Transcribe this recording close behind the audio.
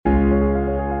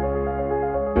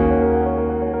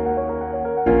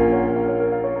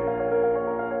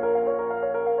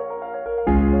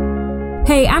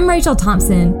Rachel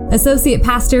Thompson, Associate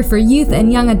Pastor for Youth and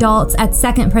Young Adults at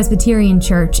Second Presbyterian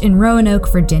Church in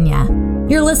Roanoke, Virginia.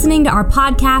 You're listening to our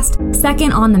podcast,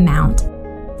 Second on the Mount.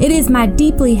 It is my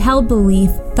deeply held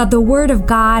belief that the Word of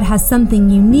God has something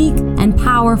unique and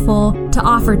powerful to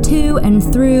offer to and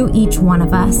through each one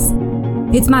of us.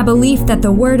 It's my belief that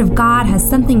the Word of God has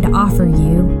something to offer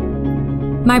you.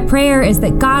 My prayer is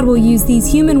that God will use these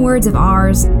human words of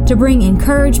ours to bring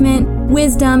encouragement,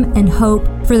 wisdom, and hope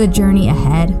for the journey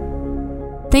ahead.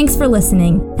 Thanks for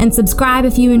listening, and subscribe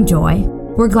if you enjoy.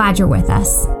 We're glad you're with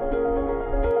us.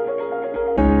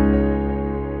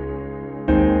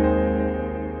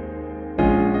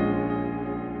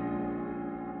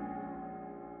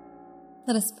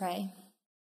 Let us pray.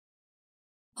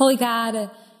 Holy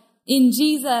God, in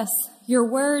Jesus, your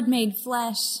word made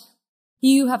flesh,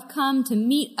 you have come to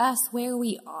meet us where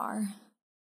we are.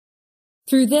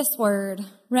 Through this word,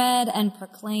 read and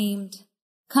proclaimed,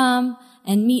 come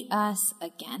and meet us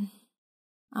again.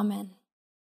 Amen.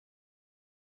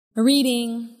 A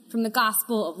reading from the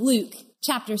Gospel of Luke,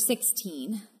 chapter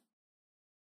 16.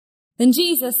 Then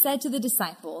Jesus said to the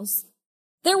disciples,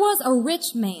 there was a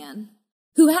rich man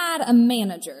who had a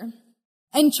manager,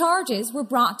 and charges were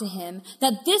brought to him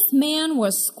that this man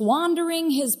was squandering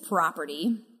his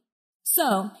property.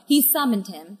 So he summoned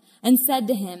him and said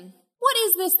to him, what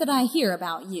is this that I hear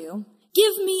about you?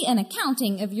 Give me an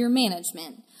accounting of your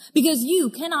management, because you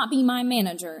cannot be my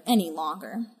manager any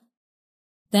longer.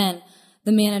 Then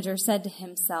the manager said to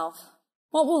himself,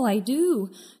 what will I do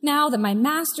now that my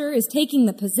master is taking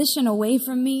the position away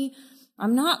from me?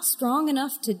 I'm not strong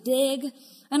enough to dig,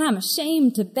 and I'm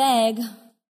ashamed to beg.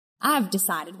 I've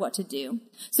decided what to do,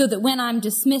 so that when I'm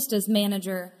dismissed as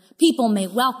manager, people may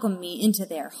welcome me into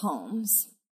their homes.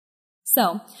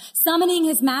 So, summoning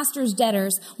his master's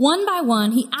debtors, one by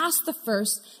one, he asked the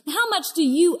first, how much do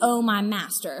you owe my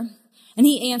master? And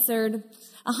he answered,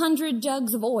 100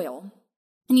 jugs of oil.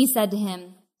 And he said to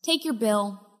him, take your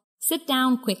bill, sit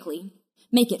down quickly,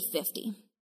 make it 50.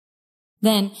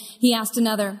 Then he asked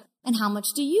another, and how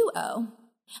much do you owe?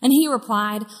 And he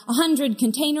replied, 100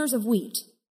 containers of wheat.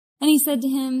 And he said to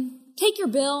him, take your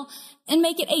bill and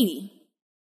make it 80.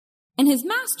 And his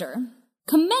master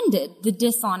commended the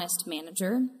dishonest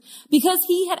manager because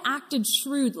he had acted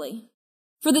shrewdly.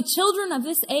 For the children of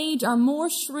this age are more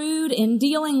shrewd in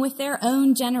dealing with their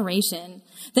own generation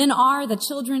than are the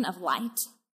children of light.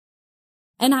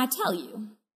 And I tell you,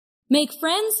 make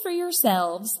friends for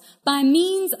yourselves by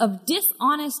means of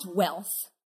dishonest wealth,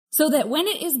 so that when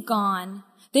it is gone,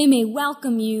 they may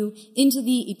welcome you into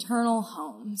the eternal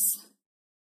homes.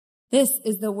 This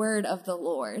is the word of the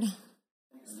Lord.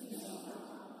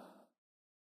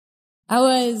 I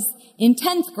was in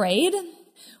 10th grade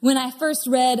when I first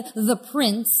read The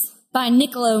Prince by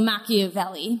Niccolo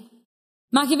Machiavelli.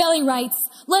 Machiavelli writes,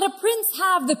 let a prince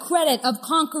have the credit of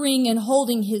conquering and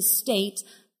holding his state.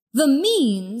 The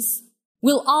means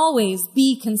will always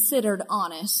be considered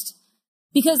honest,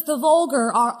 because the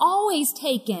vulgar are always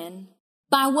taken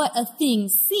by what a thing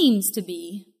seems to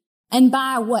be and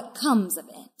by what comes of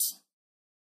it.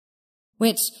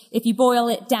 Which, if you boil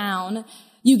it down,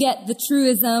 you get the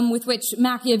truism with which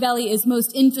Machiavelli is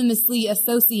most infamously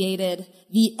associated: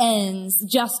 the ends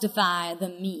justify the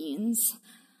means.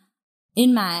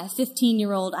 In my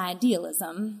 15-year-old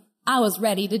idealism, I was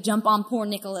ready to jump on poor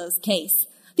Niccolo's case.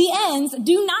 The ends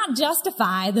do not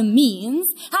justify the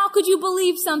means. How could you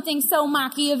believe something so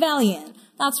Machiavellian?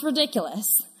 That's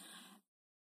ridiculous.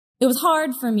 It was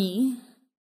hard for me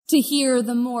to hear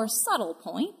the more subtle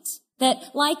point that,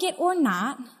 like it or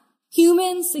not,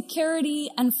 human security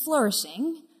and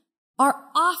flourishing are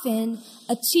often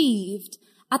achieved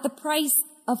at the price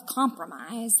of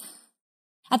compromise.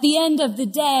 At the end of the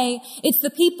day, it's the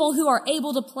people who are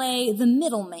able to play the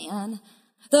middleman,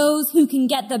 those who can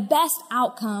get the best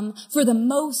outcome for the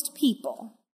most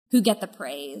people, who get the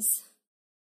praise.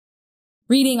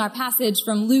 Reading our passage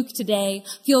from Luke today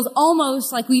feels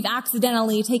almost like we've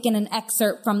accidentally taken an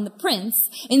excerpt from The Prince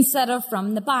instead of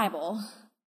from the Bible.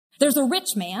 There's a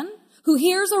rich man who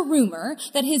hears a rumor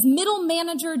that his middle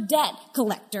manager debt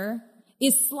collector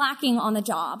is slacking on the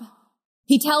job.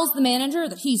 He tells the manager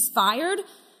that he's fired,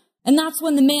 and that's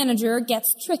when the manager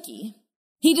gets tricky.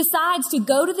 He decides to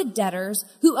go to the debtors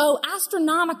who owe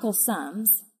astronomical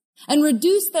sums and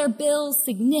reduce their bills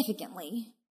significantly,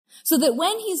 so that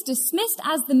when he's dismissed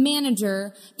as the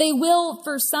manager, they will,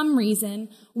 for some reason,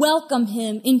 welcome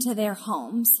him into their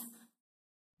homes.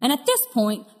 And at this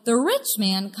point, the rich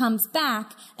man comes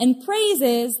back and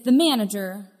praises the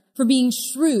manager for being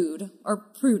shrewd or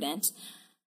prudent.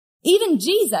 Even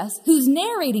Jesus, who's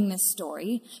narrating this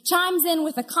story, chimes in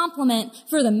with a compliment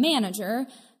for the manager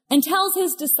and tells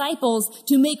his disciples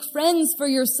to make friends for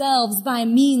yourselves by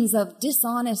means of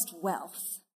dishonest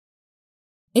wealth.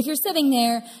 If you're sitting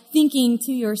there thinking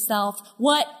to yourself,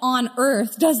 what on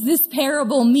earth does this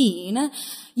parable mean?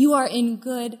 You are in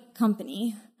good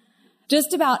company.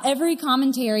 Just about every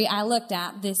commentary I looked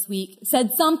at this week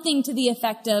said something to the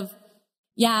effect of,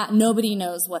 yeah, nobody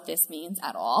knows what this means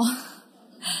at all.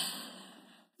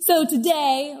 So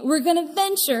today, we're going to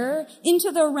venture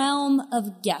into the realm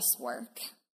of guesswork.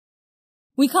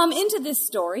 We come into this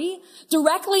story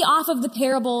directly off of the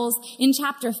parables in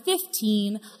chapter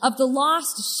 15 of the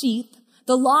lost sheep,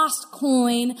 the lost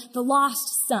coin, the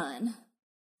lost son.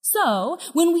 So,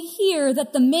 when we hear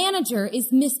that the manager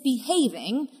is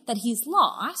misbehaving, that he's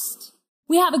lost,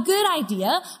 we have a good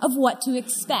idea of what to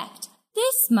expect.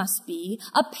 This must be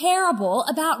a parable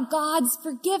about God's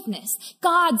forgiveness.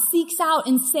 God seeks out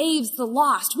and saves the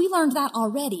lost. We learned that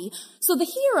already. So the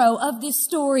hero of this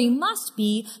story must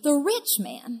be the rich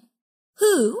man,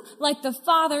 who, like the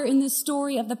father in the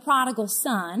story of the prodigal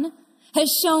son,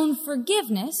 has shown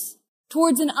forgiveness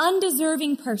towards an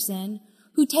undeserving person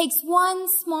who takes one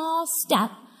small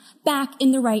step back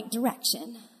in the right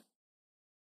direction.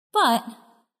 But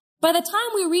by the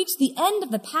time we reach the end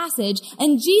of the passage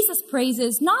and Jesus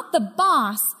praises not the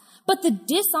boss, but the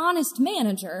dishonest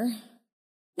manager,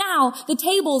 now the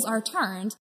tables are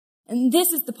turned. And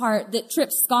this is the part that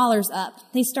trips scholars up.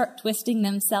 They start twisting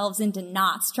themselves into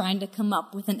knots trying to come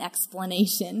up with an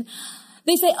explanation.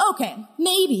 They say, okay,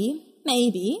 maybe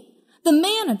the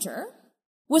manager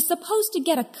was supposed to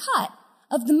get a cut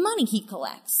of the money he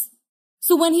collects.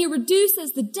 So when he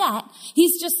reduces the debt,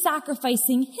 he's just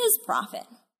sacrificing his profit,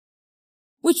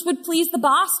 which would please the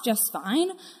boss just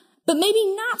fine, but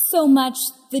maybe not so much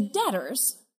the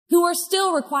debtors, who are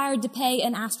still required to pay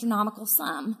an astronomical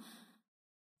sum.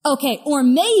 Okay, or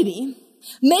maybe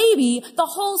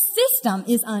the whole system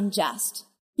is unjust.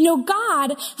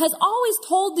 God has always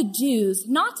told the Jews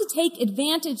not to take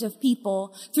advantage of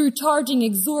people through charging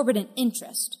exorbitant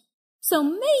interest. So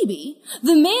maybe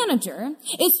the manager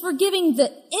is forgiving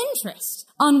the interest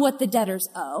on what the debtors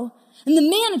owe, and the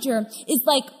manager is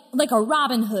like a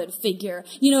Robin Hood figure,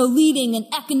 leading an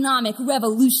economic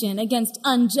revolution against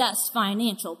unjust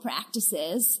financial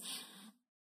practices.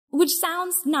 Which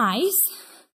sounds nice,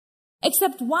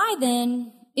 except why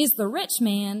then is the rich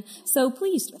man so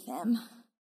pleased with him?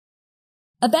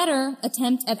 A better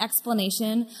attempt at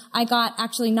explanation I got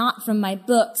actually not from my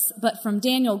books, but from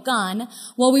Daniel Gunn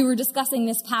while we were discussing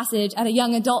this passage at a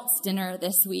young adults dinner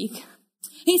this week.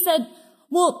 He said,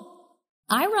 well,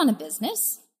 I run a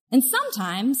business, and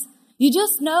sometimes you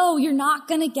just know you're not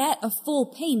going to get a full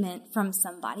payment from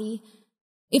somebody.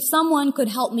 If someone could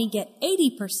help me get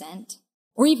 80%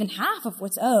 or even half of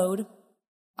what's owed,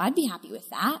 I'd be happy with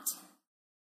that.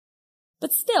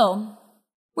 But still,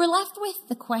 we're left with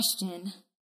the question,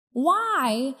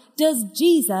 why does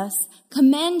Jesus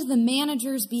commend the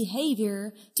manager's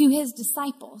behavior to his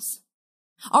disciples?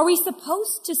 Are we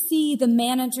supposed to see the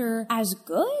manager as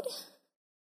good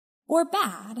or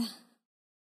bad?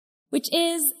 Which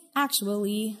is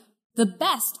actually the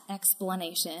best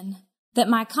explanation that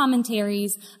my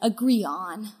commentaries agree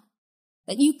on,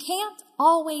 that you can't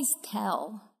always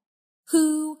tell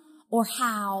who or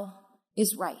how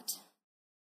is right.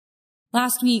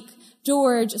 Last week,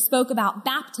 George spoke about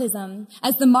baptism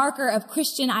as the marker of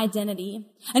Christian identity,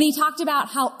 and he talked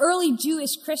about how early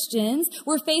Jewish Christians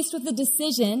were faced with a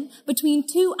decision between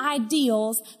two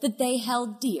ideals that they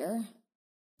held dear.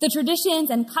 The traditions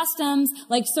and customs,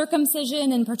 like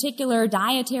circumcision and particular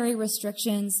dietary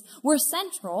restrictions, were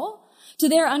central to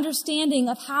their understanding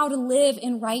of how to live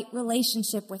in right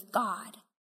relationship with God.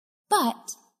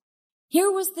 But here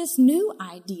was this new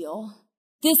ideal,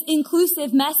 this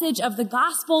inclusive message of the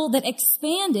gospel that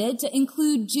expanded to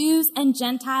include Jews and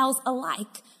Gentiles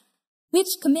alike. Which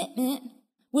commitment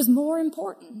was more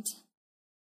important?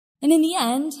 And in the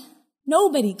end,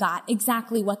 nobody got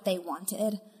exactly what they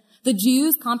wanted. The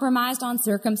Jews compromised on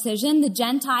circumcision, the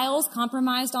Gentiles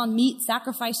compromised on meat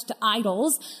sacrificed to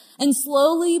idols, and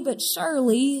slowly but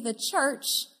surely the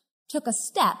church took a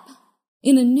step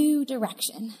in a new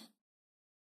direction.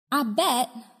 I bet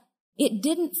it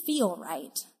didn't feel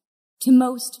right to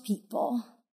most people.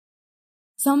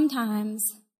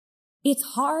 Sometimes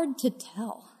it's hard to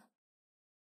tell.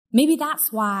 Maybe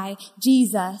that's why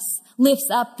Jesus lifts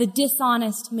up the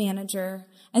dishonest manager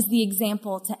as the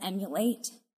example to emulate.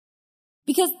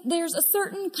 Because there's a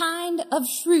certain kind of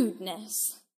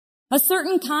shrewdness, a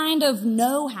certain kind of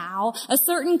know-how, a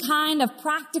certain kind of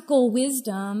practical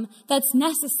wisdom that's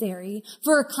necessary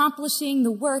for accomplishing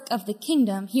the work of the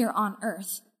kingdom here on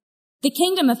earth. The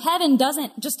kingdom of heaven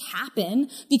doesn't just happen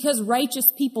because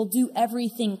righteous people do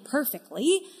everything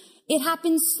perfectly. It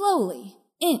happens slowly,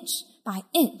 inch by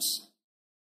inch.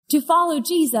 To follow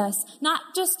Jesus, not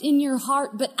just in your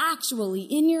heart, but actually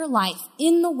in your life,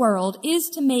 in the world, is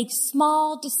to make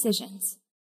small decisions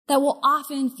that will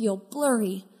often feel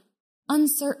blurry,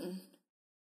 uncertain,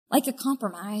 like a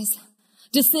compromise.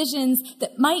 Decisions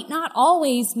that might not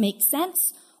always make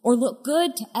sense or look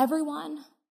good to everyone,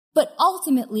 but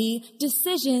ultimately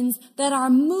decisions that are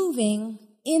moving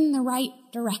in the right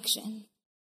direction.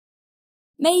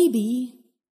 Maybe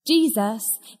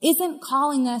Jesus isn't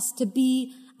calling us to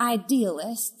be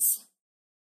idealists.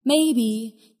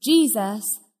 Maybe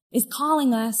Jesus is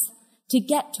calling us to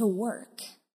get to work.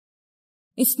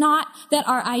 It's not that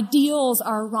our ideals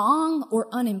are wrong or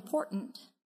unimportant.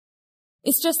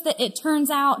 It's just that it turns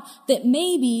out that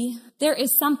maybe there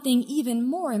is something even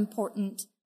more important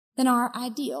than our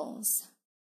ideals.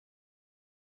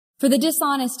 For the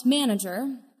dishonest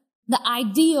manager, the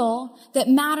ideal that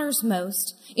matters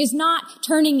most is not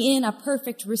turning in a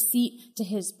perfect receipt to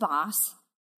his boss.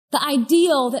 The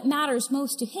ideal that matters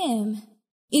most to him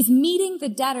is meeting the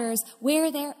debtors where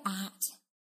they're at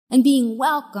and being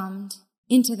welcomed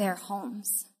into their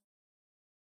homes.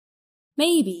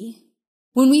 Maybe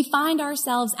when we find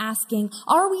ourselves asking,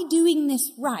 are we doing this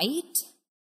right?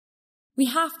 We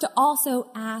have to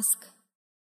also ask,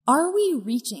 are we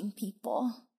reaching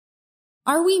people?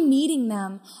 Are we meeting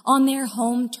them on their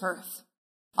home turf?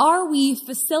 Are we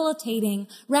facilitating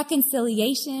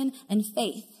reconciliation and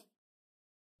faith?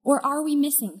 Or are we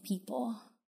missing people?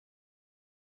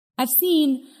 I've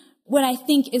seen what I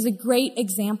think is a great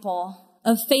example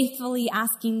of faithfully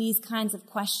asking these kinds of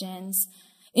questions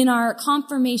in our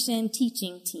confirmation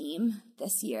teaching team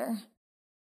this year.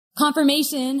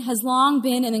 Confirmation has long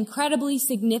been an incredibly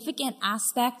significant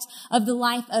aspect of the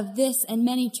life of this and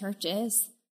many churches.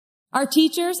 Our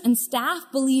teachers and staff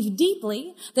believe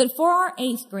deeply that for our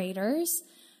 8th graders,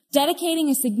 dedicating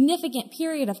a significant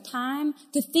period of time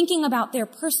to thinking about their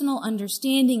personal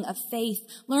understanding of faith,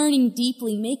 learning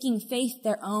deeply, making faith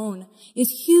their own,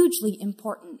 is hugely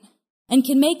important and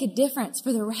can make a difference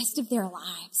for the rest of their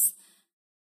lives.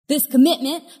 This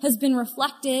commitment has been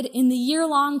reflected in the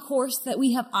year-long course that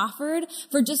we have offered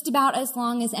for just about as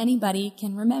long as anybody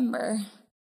can remember.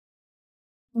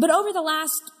 But over the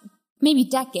last maybe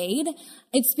decade,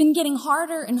 it's been getting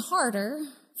harder and harder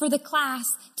for the class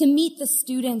to meet the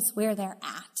students where they're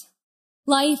at.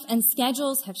 Life and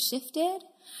schedules have shifted,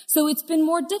 so it's been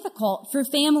more difficult for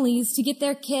families to get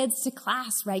their kids to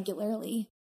class regularly.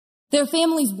 Their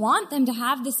families want them to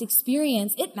have this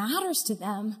experience. It matters to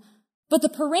them. But the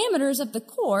parameters of the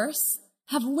course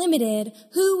have limited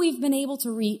who we've been able to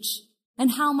reach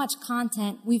and how much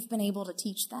content we've been able to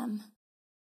teach them.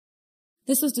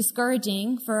 This was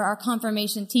discouraging for our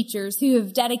confirmation teachers who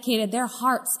have dedicated their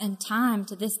hearts and time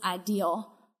to this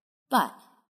ideal. But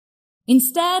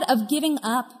instead of giving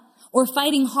up or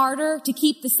fighting harder to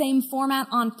keep the same format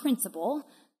on principle,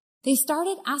 they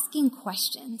started asking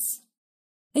questions.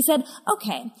 They said,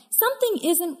 okay, something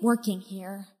isn't working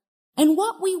here. And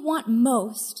what we want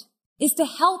most is to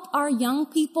help our young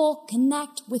people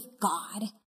connect with God.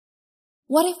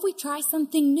 What if we try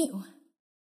something new?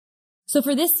 So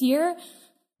for this year,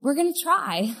 we're going to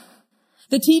try.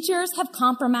 The teachers have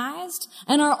compromised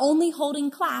and are only holding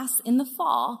class in the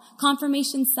fall.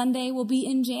 Confirmation Sunday will be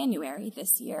in January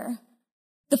this year.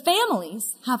 The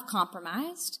families have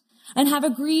compromised and have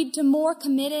agreed to more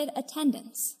committed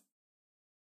attendance.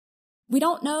 We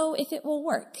don't know if it will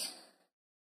work.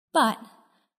 But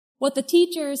what the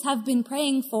teachers have been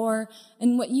praying for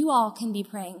and what you all can be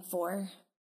praying for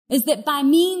is that by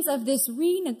means of this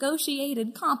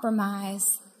renegotiated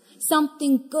compromise,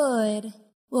 something good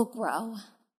will grow.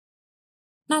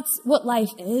 That's what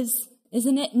life is,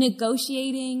 isn't it?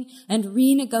 Negotiating and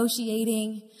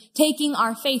renegotiating, taking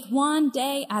our faith one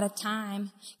day at a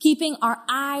time, keeping our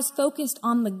eyes focused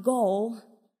on the goal,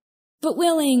 but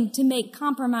willing to make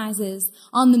compromises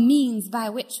on the means by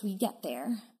which we get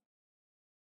there.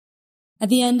 At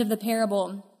the end of the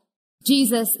parable,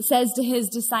 Jesus says to his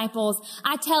disciples,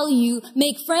 I tell you,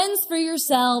 make friends for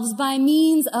yourselves by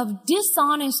means of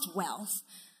dishonest wealth,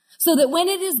 so that when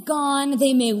it is gone,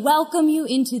 they may welcome you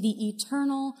into the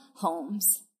eternal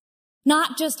homes.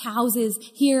 Not just houses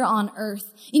here on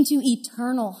earth, into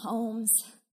eternal homes.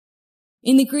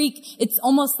 In the Greek, it's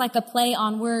almost like a play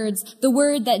on words. The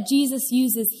word that Jesus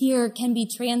uses here can be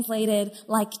translated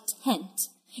like tent.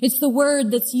 It's the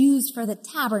word that's used for the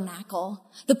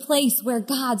tabernacle, the place where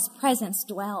God's presence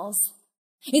dwells.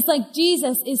 It's like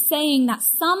Jesus is saying that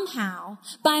somehow,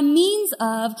 by means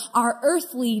of our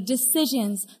earthly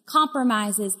decisions,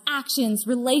 compromises, actions,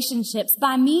 relationships,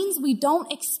 by means we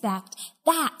don't expect,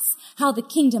 that's how the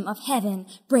kingdom of heaven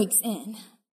breaks in.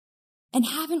 And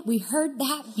haven't we heard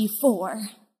that before?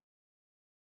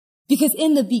 Because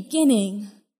in the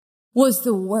beginning was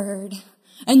the Word,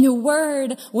 and the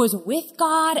Word was with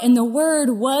God, and the Word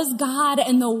was God,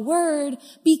 and the Word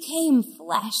became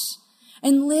flesh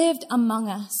and lived among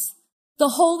us. The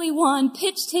Holy One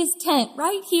pitched his tent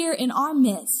right here in our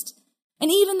midst. And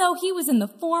even though he was in the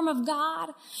form of God,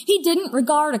 he didn't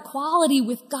regard equality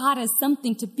with God as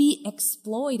something to be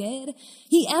exploited.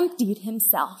 He emptied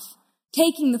himself,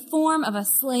 taking the form of a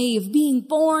slave, being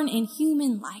born in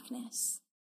human likeness.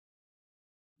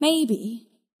 Maybe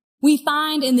we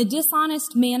find in the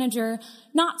dishonest manager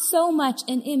not so much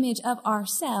an image of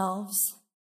ourselves,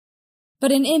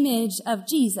 but an image of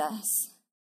Jesus,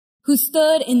 who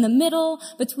stood in the middle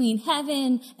between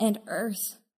heaven and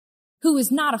earth, who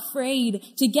was not afraid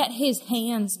to get his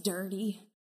hands dirty,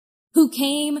 who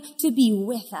came to be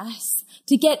with us,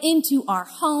 to get into our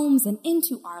homes and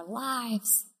into our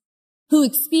lives, who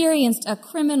experienced a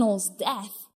criminal's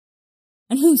death,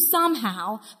 and who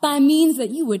somehow, by means that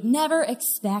you would never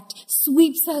expect,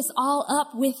 sweeps us all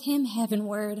up with him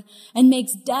heavenward and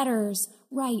makes debtors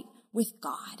right with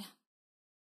God.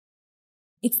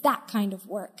 It's that kind of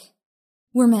work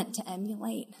we're meant to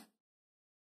emulate.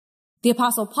 The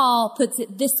Apostle Paul puts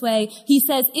it this way. He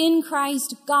says, in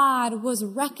Christ, God was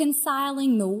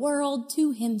reconciling the world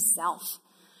to himself,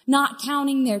 not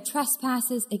counting their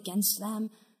trespasses against them.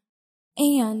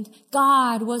 And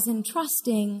God was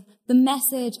entrusting the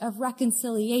message of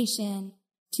reconciliation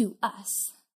to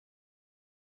us.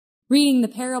 Reading the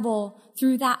parable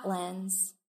through that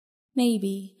lens,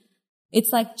 maybe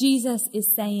it's like Jesus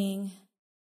is saying,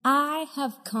 I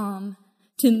have come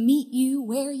to meet you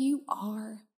where you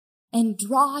are and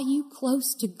draw you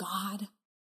close to God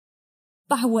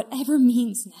by whatever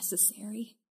means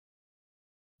necessary.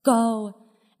 Go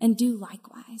and do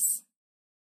likewise.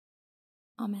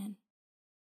 Amen.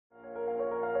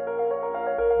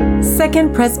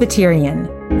 Second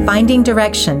Presbyterian, finding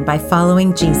direction by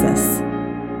following Jesus.